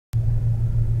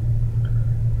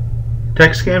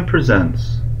TechScan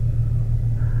presents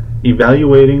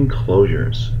Evaluating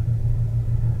Closures.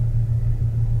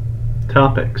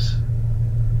 Topics: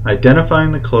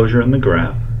 Identifying the closure in the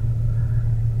graph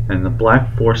and the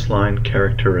black force line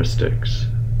characteristics.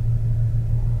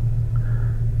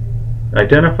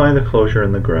 Identify the closure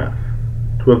in the graph.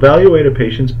 To evaluate a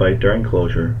patient's bite during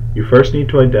closure, you first need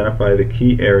to identify the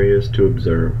key areas to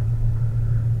observe.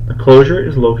 The closure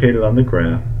is located on the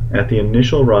graph at the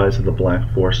initial rise of the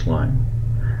black force line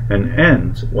and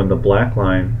ends when the black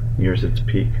line nears its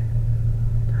peak.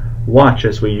 Watch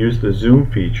as we use the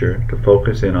zoom feature to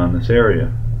focus in on this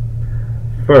area.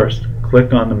 First,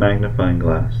 click on the magnifying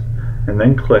glass and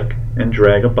then click and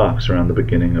drag a box around the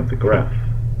beginning of the graph.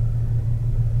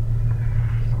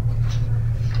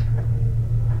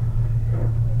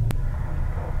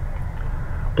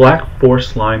 Black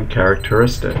force line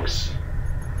characteristics.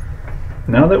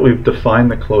 Now that we've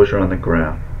defined the closure on the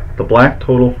graph, the black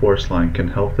total force line can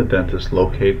help the dentist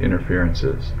locate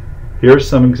interferences. Here are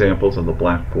some examples of the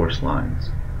black force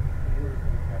lines.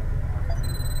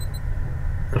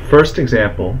 The first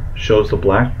example shows the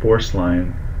black force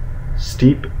line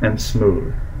steep and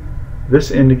smooth.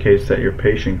 This indicates that your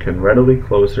patient can readily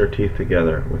close their teeth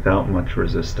together without much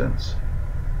resistance.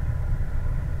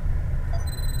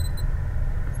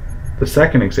 The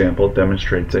second example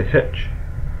demonstrates a hitch.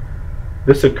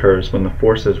 This occurs when the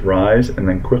forces rise and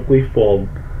then quickly fall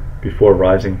before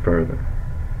rising further.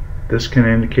 This can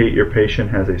indicate your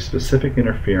patient has a specific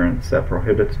interference that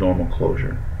prohibits normal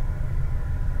closure.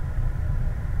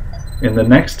 In the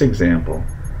next example,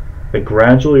 the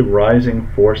gradually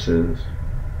rising forces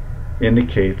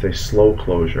indicates a slow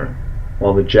closure,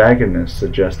 while the jaggedness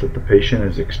suggests that the patient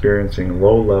is experiencing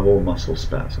low-level muscle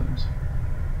spasms.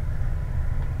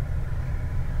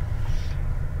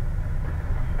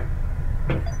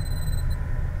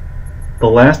 The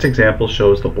last example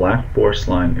shows the black force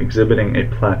line exhibiting a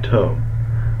plateau,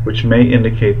 which may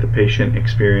indicate the patient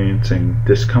experiencing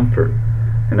discomfort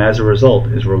and as a result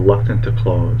is reluctant to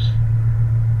close.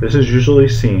 This is usually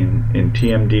seen in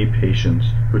TMD patients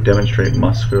who demonstrate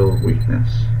muscular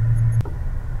weakness.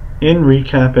 In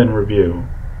recap and review,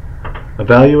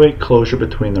 evaluate closure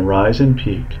between the rise and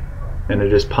peak, and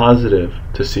it is positive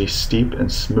to see steep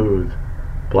and smooth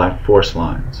black force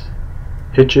lines.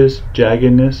 Hitches,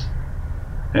 jaggedness,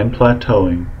 and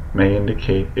plateauing may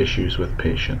indicate issues with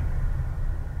patient.